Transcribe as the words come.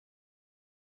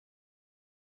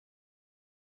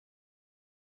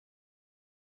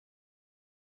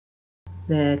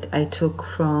that I took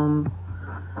from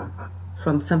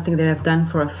something that I've done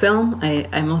for a film.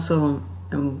 I'm also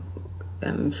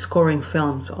scoring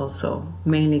films also,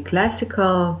 mainly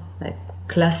classical, like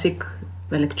classic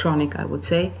electronic, I would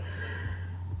say,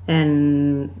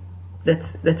 and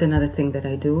that's another thing that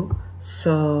I do.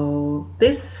 So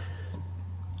this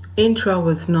intro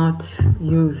was not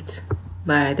used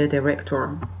by the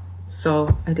director,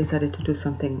 so I decided to do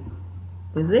something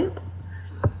with it.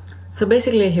 So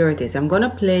basically here it is. I'm gonna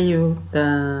play you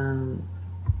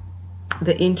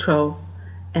the intro,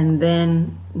 and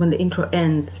then when the intro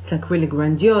ends, it's like really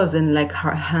grandiose and like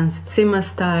Hans Zimmer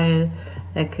style,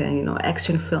 like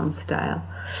action film style,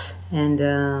 and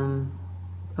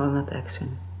well, not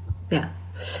action, yeah.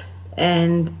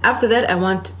 And after that, I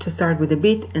want to start with the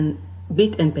beat and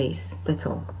bass. That's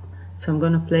all. So I'm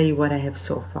gonna play you what I have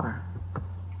so far.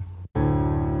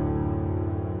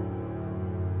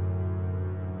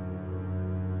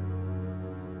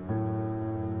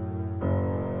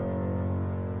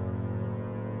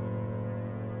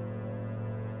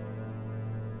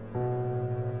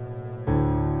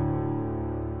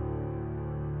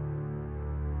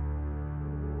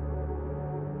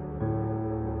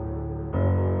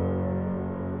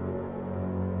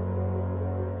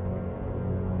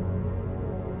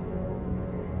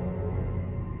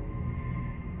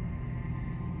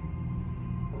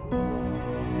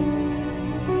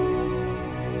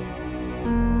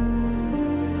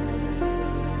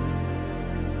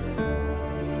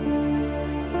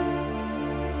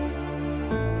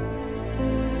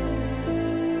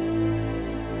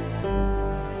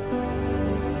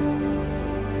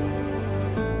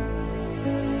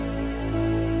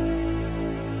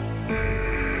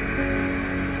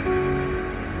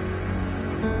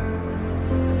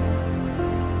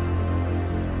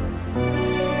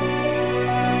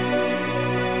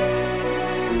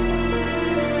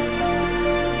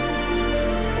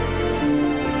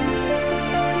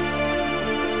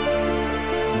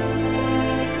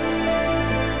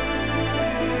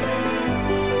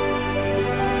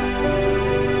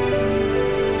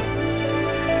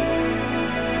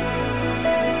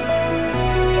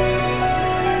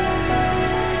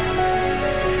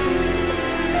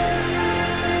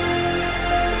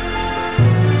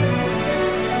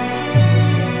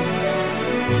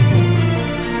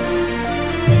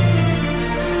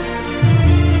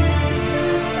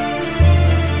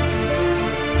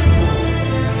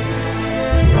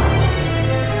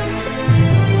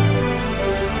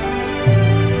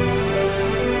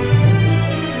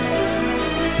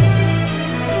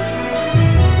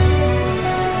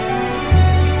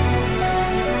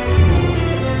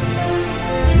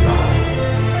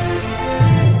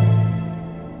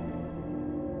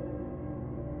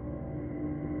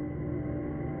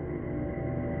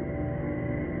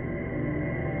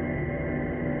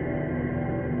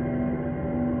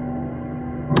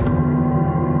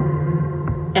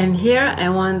 And here I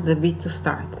want the beat to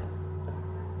start.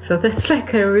 So that's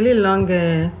like a really long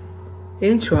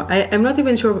intro. I'm not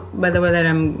even sure, by the way, that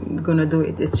I'm gonna do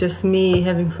it. It's just me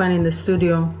having fun in the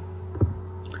studio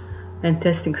and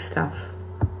testing stuff.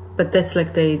 But that's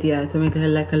like the idea, to make it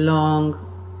like a long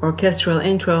orchestral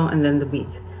intro and then the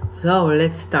beat. So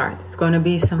let's start. It's gonna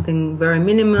be something very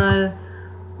minimal,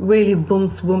 really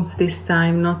booms this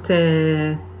time, not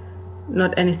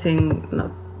anything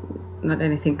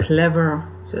clever,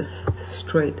 just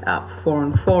straight up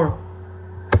 4/4.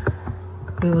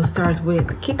 We will start with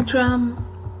the kick drum.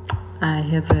 I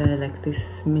have like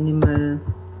this minimal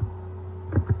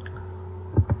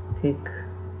kick,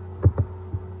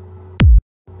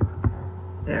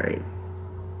 very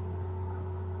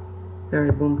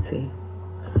boomsy.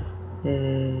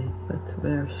 But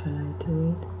where shall I do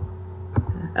it?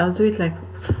 I'll do it like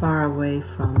far away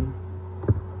from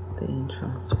the intro,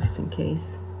 just in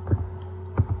case.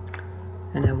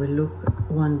 And I will loop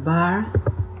one bar.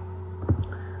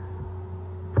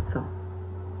 So,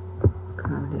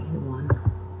 come little one.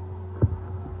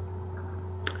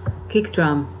 Kick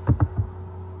drum,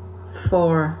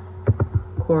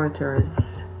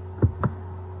 4/4.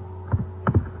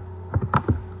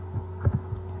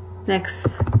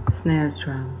 Next, snare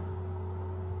drum,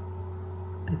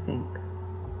 I think.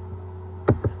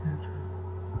 Snare drum.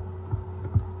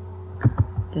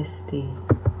 ST.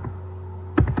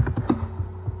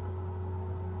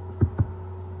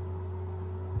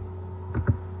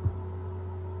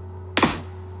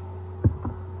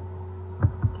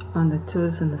 On the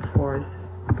 2s and the 4s.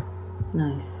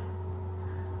 Nice.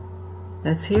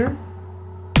 Let's hear.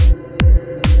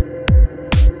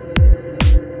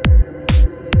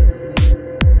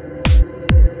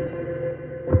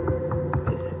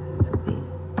 This has to be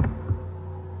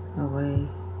away.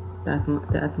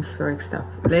 the atmospheric stuff.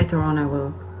 Later on I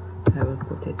will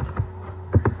put it.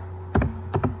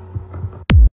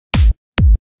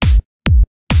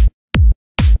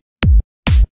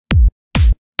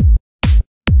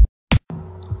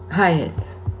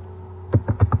 Hi-hat.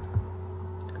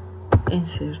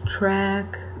 Insert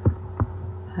track.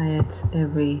 Hi-hat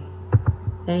every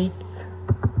 8th.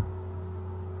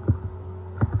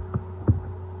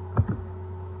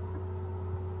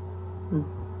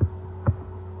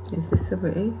 Is this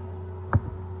every 8th?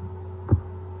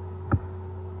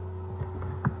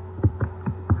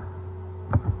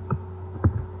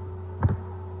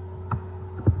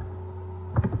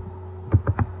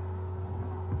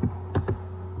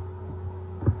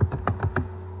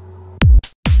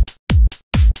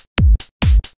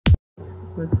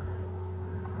 What's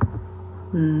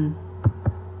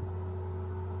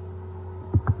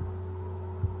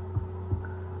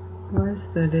where's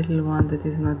the little one that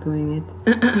is not doing it?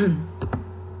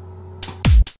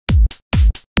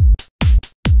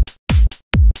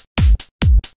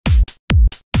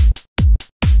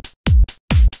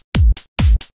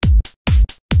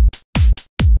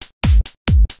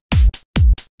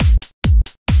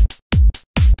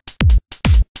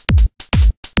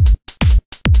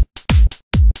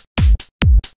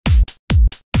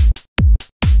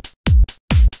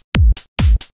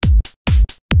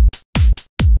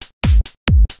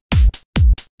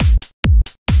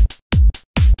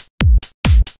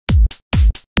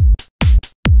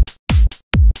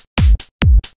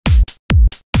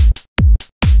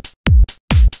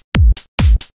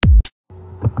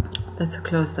 That's a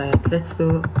closed hi-hat. Let's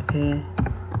do a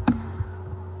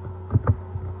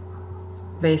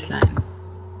bassline.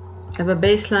 I have a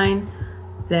bassline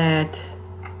that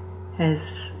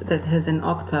has an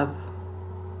octave,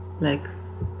 like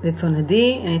it's on a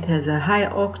D, and it has a high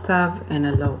octave and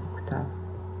a low octave.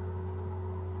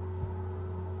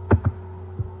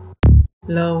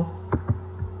 Low,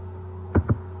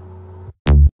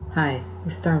 high. We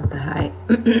start with the high.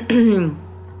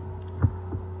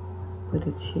 Put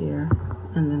it here,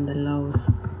 and then the lows.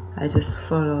 I just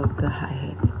follow the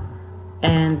hi-hat,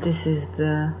 and this is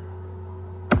the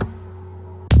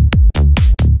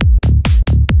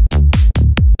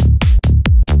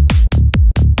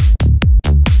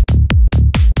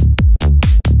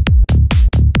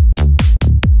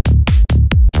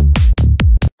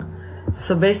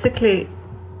so basically,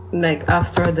 like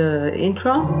after the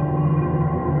intro,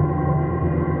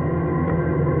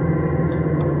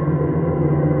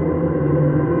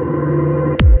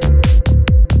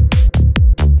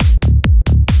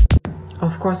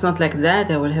 of course not like that.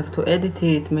 I will have to edit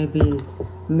it. Maybe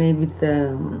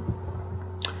the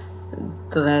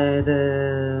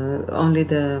only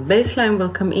the bass line will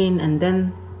come in, and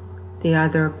then the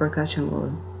other percussion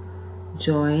will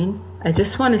join. I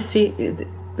just want to see,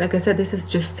 like I said, this is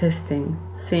just testing,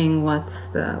 seeing what's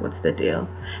the deal.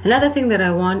 Another thing that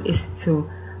I want is to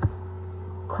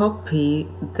copy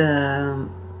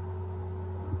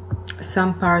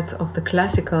some parts of the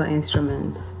classical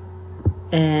instruments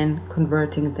and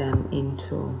converting them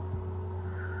into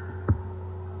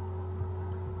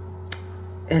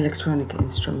electronic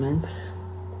instruments.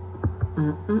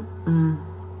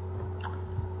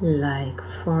 Like,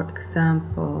 for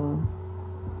example,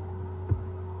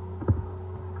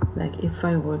 like if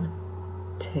I would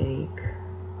take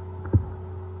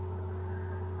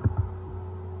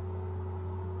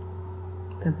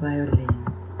the violin,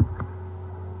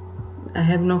 I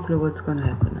have no clue what's gonna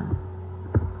happen now,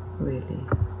 really.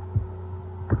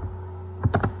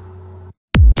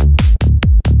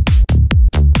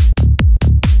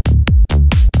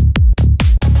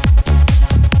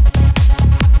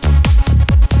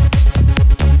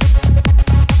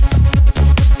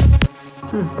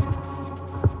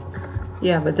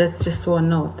 Yeah, but that's just one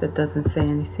note that doesn't say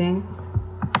anything,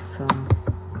 so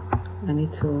I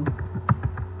need to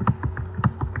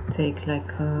take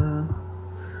like a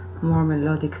more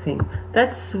melodic thing.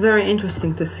 That's very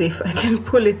interesting to see if I can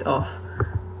pull it off,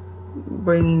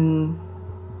 bringing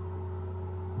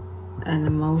an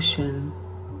emotion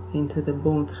into the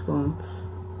boons.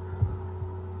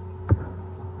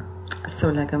 So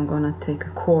like I'm gonna take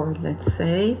a chord, let's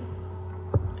say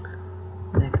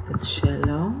like the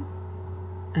cello,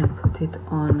 and put it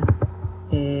on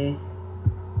a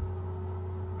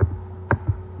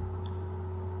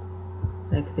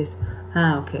like this.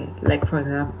 Okay, like for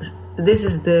example, this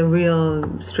is the real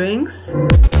strings.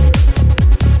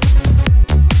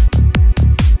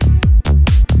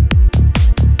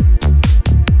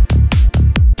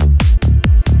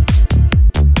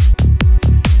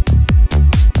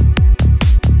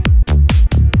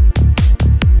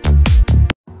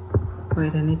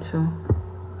 Wait, I need to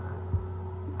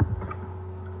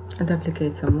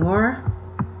duplicate some more.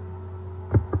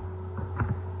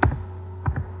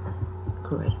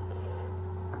 Great.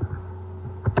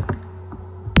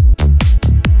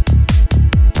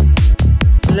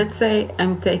 Let's say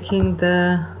I'm taking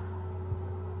the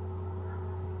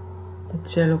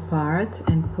cello part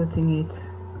and putting it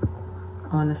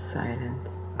on a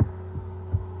silent.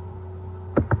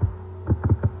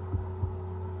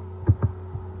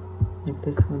 Like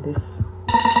this one, this.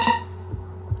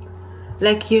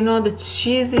 Like, you know, the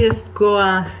cheesiest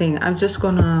Goa thing. I'm just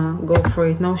gonna go for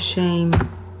it, no shame.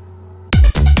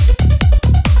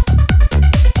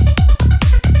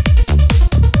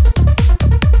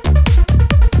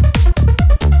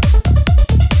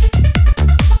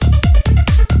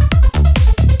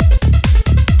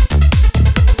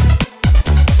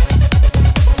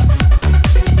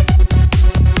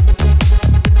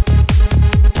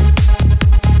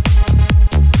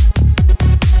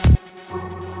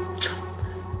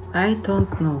 I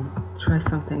don't know. Try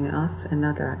something else.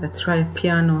 Another. Let's try a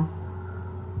piano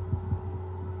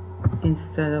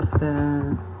instead of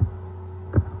the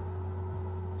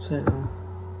cello.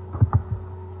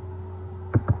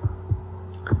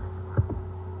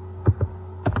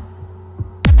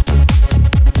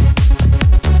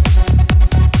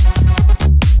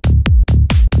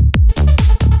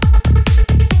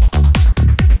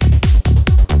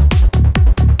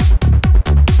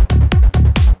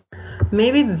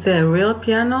 Maybe the real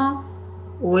piano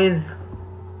with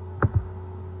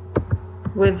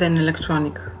an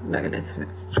electronic. Like,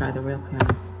 let's try the real piano.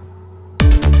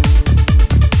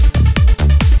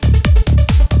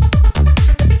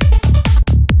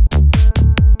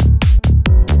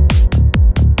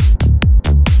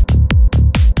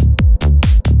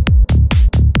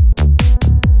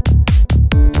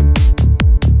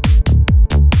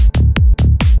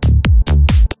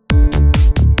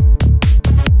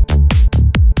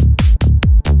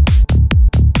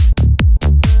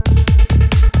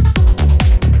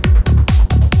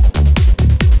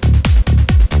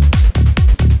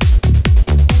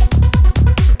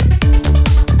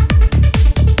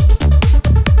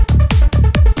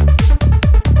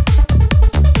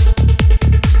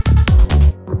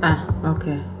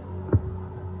 Okay,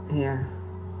 here.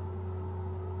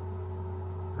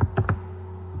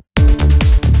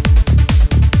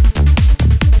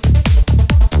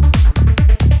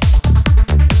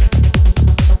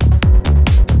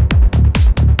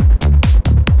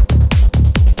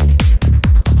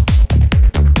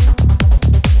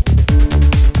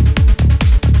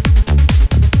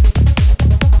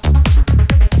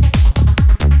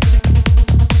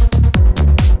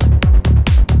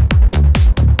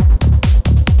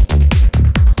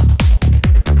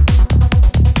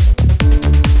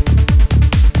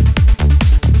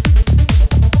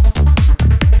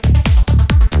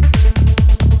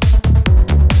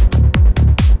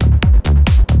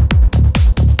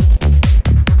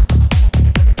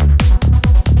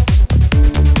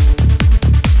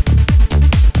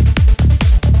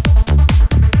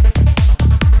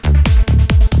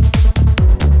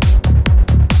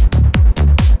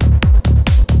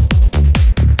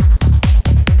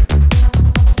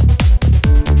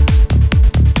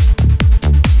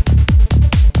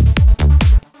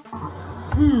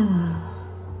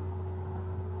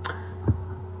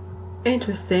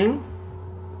 Interesting,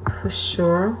 for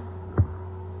sure.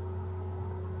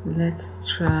 Let's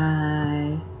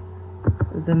try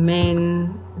the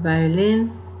main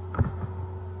violin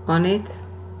on it.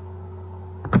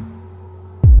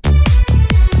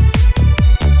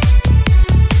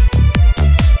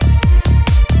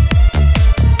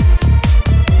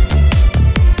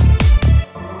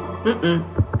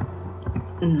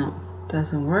 No,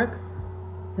 doesn't work.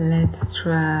 Let's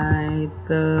try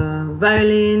the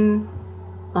violin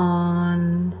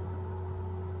on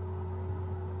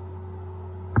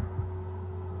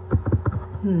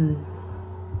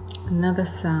another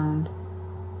sound,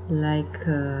 like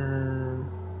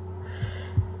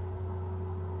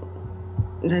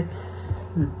let's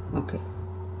okay,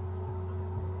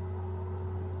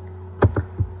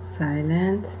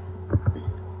 silent.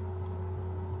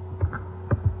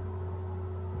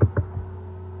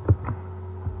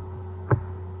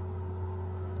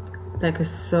 Like a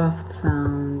soft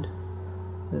sound.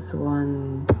 There's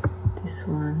one, this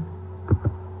one.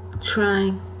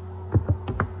 Trying.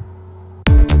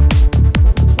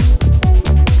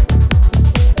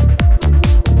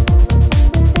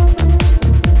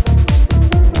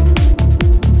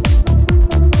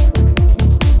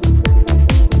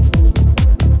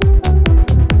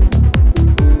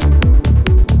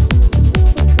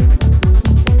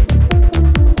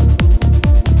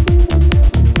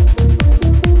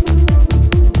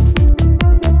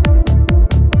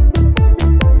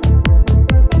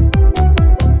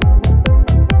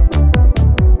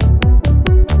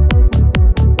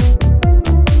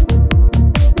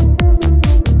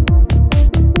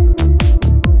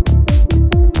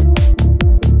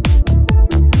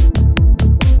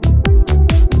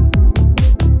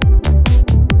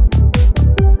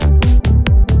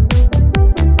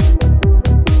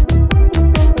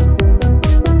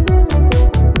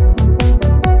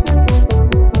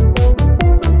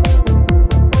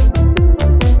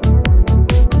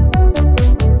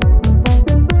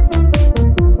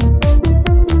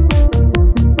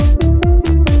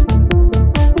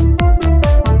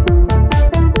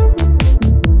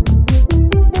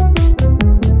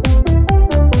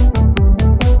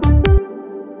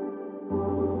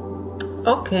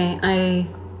 okay, I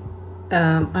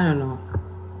don't know.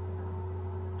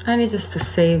 I need just to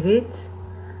save it.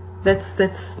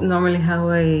 That's normally how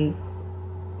I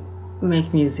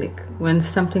make music. When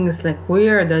something is like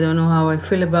weird, I don't know how I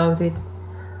feel about it.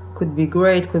 Could be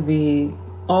great, could be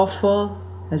awful.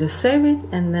 I just save it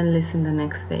and then listen the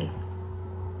next day.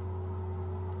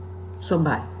 So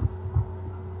bye.